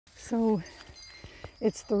So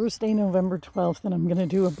it's Thursday, November 12th, and I'm going to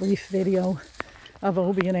do a brief video of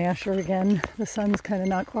Obi and Asher again. The sun's kind of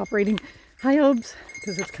not cooperating. Hi, Obs,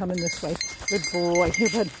 because it's coming this way. Good boy. Here,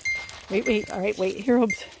 bud. Wait. All right, wait. Here,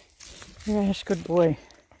 Obs. Here, Ash. Good boy.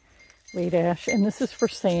 Wait, Ash. And this is for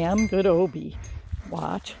Sam. Good Obi.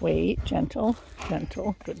 Watch. Wait. Gentle.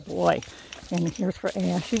 Gentle. Good boy. And here's for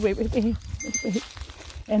Ashy. Wait.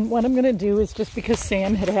 And what I'm going to do is, just because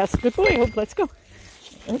Sam had asked, good boy, Hope, let's go.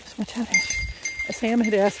 Oops, watch out, Ash. Sam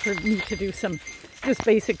had asked for me to do some just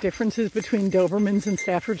basic differences between Dobermans and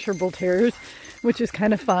Staffordshire Bull Terriers, which is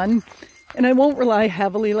kind of fun. And I won't rely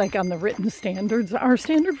heavily like on the written standards. Our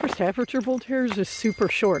standard for Staffordshire Bull Terriers is super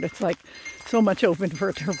short. It's like so much open for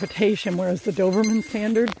interpretation, whereas the Doberman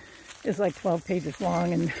standard is like 12 pages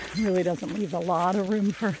long and really doesn't leave a lot of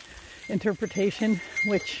room for interpretation,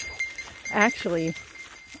 which actually,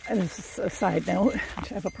 and this is a side note,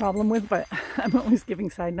 which I have a problem with, but I'm always giving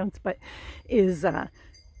side notes, but is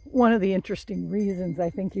one of the interesting reasons I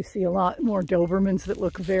think you see a lot more Dobermans that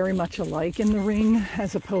look very much alike in the ring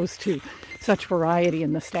as opposed to such variety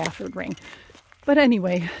in the Stafford ring. But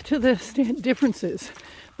anyway, to the differences.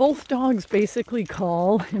 Both dogs basically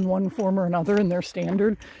call in one form or another in their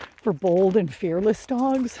standard for bold and fearless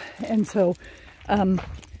dogs. And so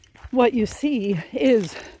what you see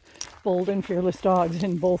is bold and fearless dogs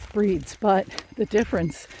in both breeds, but the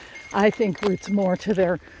difference, I think, roots more to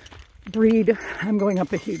their breed. I'm going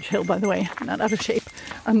up a huge hill, by the way, I'm not out of shape,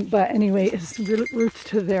 but anyway, it roots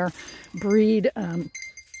to their breed,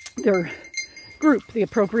 their group, the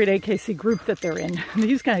appropriate AKC group that they're in.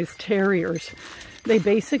 These guys, Terriers, they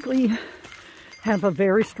basically have a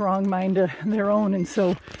very strong mind of their own, and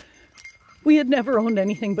so we had never owned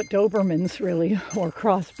anything but Dobermans, really, or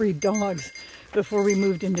crossbreed dogs before we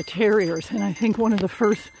moved into Terriers. And I think one of the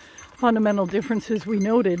first fundamental differences we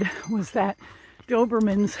noted was that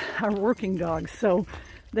Dobermans are working dogs, so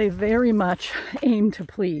they very much aim to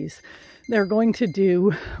please. They're going to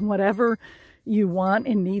do whatever you want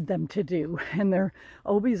and need them to do, and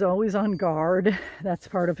Obi's always on guard. That's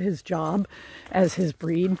part of his job as his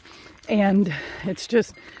breed, and it's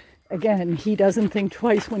just, again, he doesn't think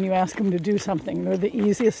twice when you ask him to do something. They're the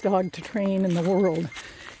easiest dog to train in the world,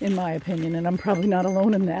 in my opinion, and I'm probably not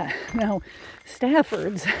alone in that. Now,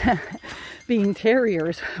 Staffords, being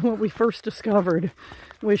Terriers, what we first discovered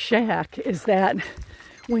with Shaq is that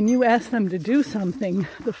when you ask them to do something,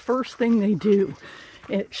 the first thing they do,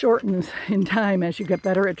 it shortens in time as you get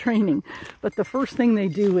better at training, but the first thing they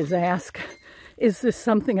do is ask, is this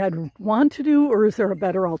something I'd want to do, or is there a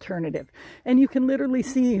better alternative? And you can literally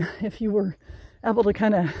see, if you were able to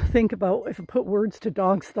kind of think about, if you put words to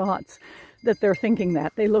dogs' thoughts, that they're thinking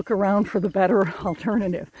that. They look around for the better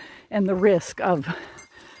alternative and the risk of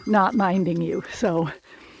not minding you. So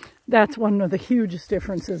that's one of the hugest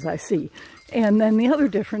differences I see. And then the other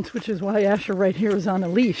difference, which is why Asher right here is on a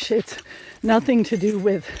leash, it's nothing to do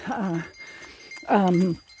with,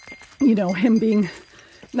 you know, him being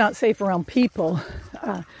not safe around people.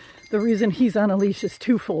 The reason he's on a leash is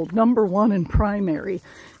twofold. Number one and primary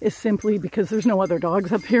is simply because there's no other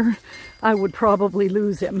dogs up here. I would probably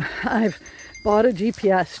lose him. I've bought a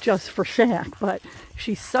GPS just for Shaq, but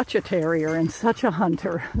she's such a terrier and such a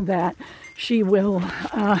hunter that she will,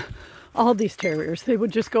 all these terriers, they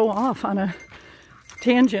would just go off on a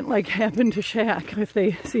tangent like happened to Shaq. If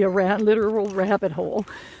they see a literal rabbit hole,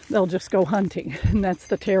 they'll just go hunting, and that's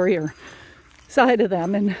the terrier side of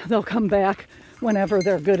them, and they'll come back whenever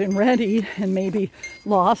they're good and ready and maybe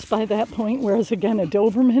lost by that point. Whereas again, a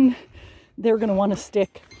Doberman, they're going to want to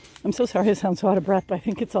stick. I'm so sorry I sound so out of breath, but I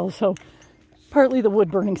think it's also partly the wood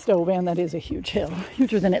burning stove, and that is a huge hill,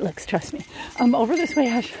 huger than it looks, trust me. Over this way,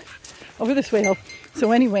 Ash, over this way, Hope.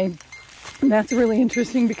 So anyway, that's really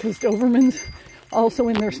interesting because Dobermans also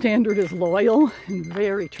in their standard is loyal and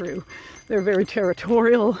very true. They're very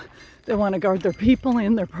territorial. They want to guard their people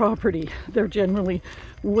and their property. They're generally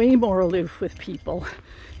way more aloof with people.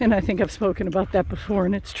 And I think I've spoken about that before,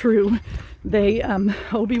 and it's true. Everyone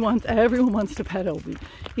wants to pet Obi.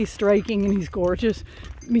 He's striking and he's gorgeous.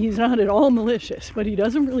 He's not at all malicious, but he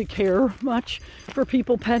doesn't really care much for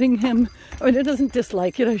people petting him. I mean, he doesn't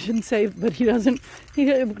dislike it, I shouldn't say, but he doesn't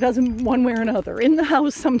one way or another. In the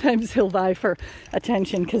house, sometimes he'll vie for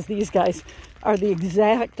attention, because these guys are the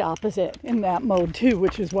exact opposite in that mode too,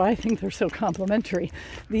 which is why I think they're so complementary.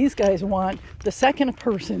 These guys want, the second a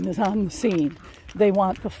person is on the scene, they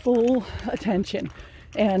want the full attention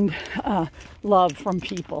and love from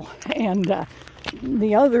people. And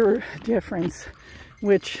the other difference,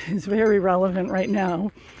 which is very relevant right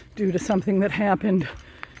now due to something that happened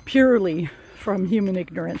purely from human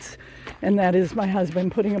ignorance. And that is my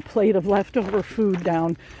husband putting a plate of leftover food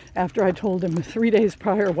down after I told him 3 days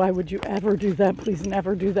prior, why would you ever do that? Please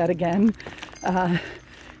never do that again.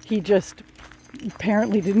 He just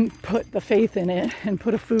apparently didn't put the faith in it and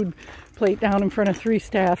put a food plate down in front of 3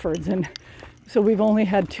 Staffords. And so we've only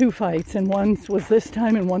had 2 fights, and once was this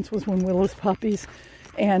time and once was when Willow's puppies.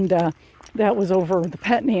 And that was over the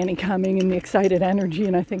pet nanny coming and the excited energy,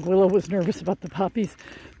 and I think Willow was nervous about the puppies.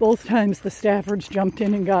 Both times the Staffords jumped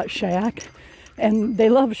in and got Shaq, and they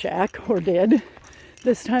love Shaq, or did.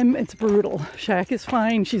 This time it's brutal. Shaq is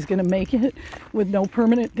fine. She's going to make it with no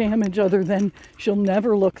permanent damage other than she'll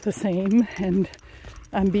never look the same. And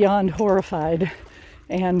I'm beyond horrified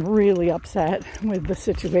and really upset with the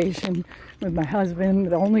situation with my husband.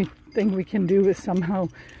 The only thing we can do is somehow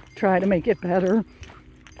try to make it better.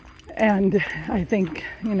 And I think,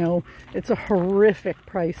 you know, it's a horrific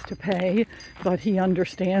price to pay, but he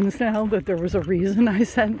understands now that there was a reason I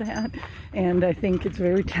said that. And I think it's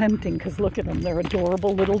very tempting, because look at them, they're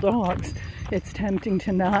adorable little dogs. It's tempting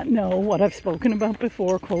to not know what I've spoken about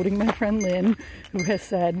before, quoting my friend Lynn, who has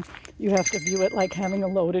said, you have to view it like having a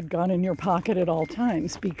loaded gun in your pocket at all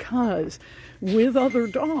times, because with other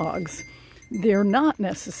dogs, they're not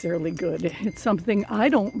necessarily good. It's something I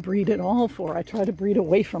don't breed at all for. I try to breed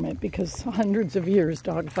away from it because hundreds of years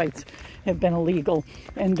dog fights have been illegal,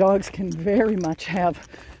 and dogs can very much have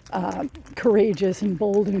courageous and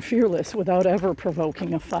bold and fearless without ever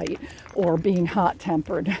provoking a fight or being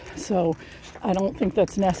hot-tempered. So I don't think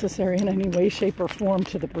that's necessary in any way, shape, or form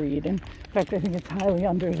to the breed. In fact, I think it's highly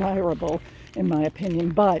undesirable in my opinion.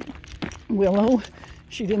 But Willow,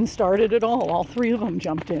 she didn't start it at all. All 3 of them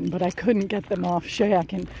jumped in, but I couldn't get them off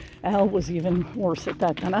Shaq, and Al was even worse at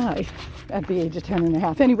that than I at the age of 10 and a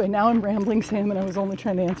half. Anyway, now I'm rambling, Sam, and I was only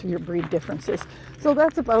trying to answer your breed differences. So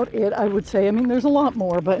that's about it, I would say. I mean, there's a lot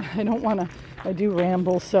more, but I don't want to, I do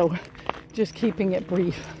ramble, so just keeping it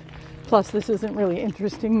brief. Plus, this isn't really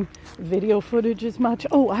interesting video footage as much.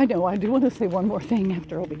 Oh, I know, I do want to say one more thing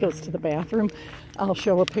after Obi goes to the bathroom. I'll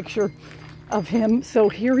show a picture of him. So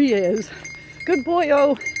here he is. Good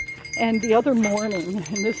boy-o. And the other morning,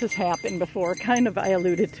 and this has happened before, kind of I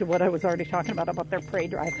alluded to what I was already talking about their prey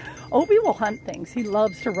drive. Obi will hunt things. He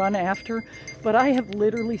loves to run after, but I have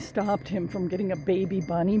literally stopped him from getting a baby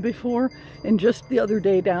bunny before. And just the other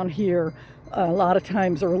day down here, a lot of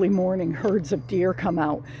times early morning, herds of deer come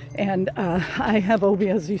out. And I have Obi,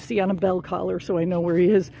 as you see, on a bell collar, so I know where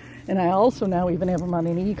he is. And I also now even have him on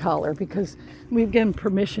an e-collar because we've given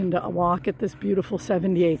permission to walk at this beautiful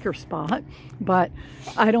 70-acre spot. But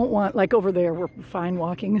I don't want, like over there, we're fine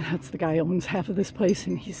walking. That's the guy who owns half of this place,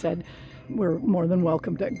 and he said we're more than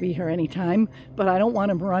welcome to be here anytime. But I don't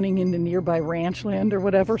want him running into nearby ranch land or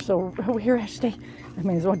whatever. So over here, I stay. I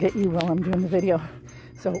may as well get you while I'm doing the video.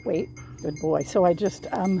 So wait, good boy. So I just,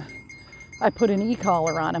 I put an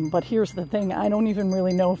e-collar on him, but here's the thing, I don't even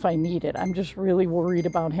really know if I need it. I'm just really worried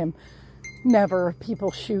about him. Never,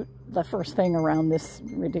 people shoot the first thing around this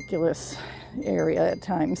ridiculous area at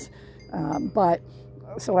times.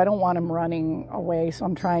 So I don't want him running away, so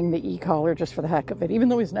I'm trying the e-collar just for the heck of it. Even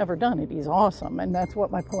though he's never done it, he's awesome, and that's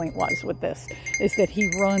what my point was with this, is that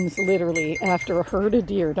he runs literally after a herd of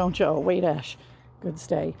deer. Don't you? Oh, wait, Ash. Good,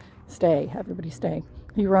 stay. Stay. Everybody stay.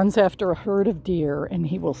 He runs after a herd of deer, and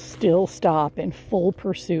he will still stop in full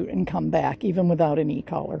pursuit and come back, even without an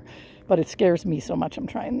e-collar. But it scares me so much I'm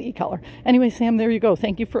trying the e-collar. Anyway, Sam, there you go.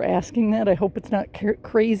 Thank you for asking that. I hope it's not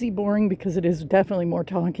crazy boring, because it is definitely more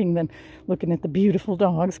talking than looking at the beautiful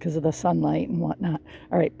dogs because of the sunlight and whatnot.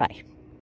 All right, bye.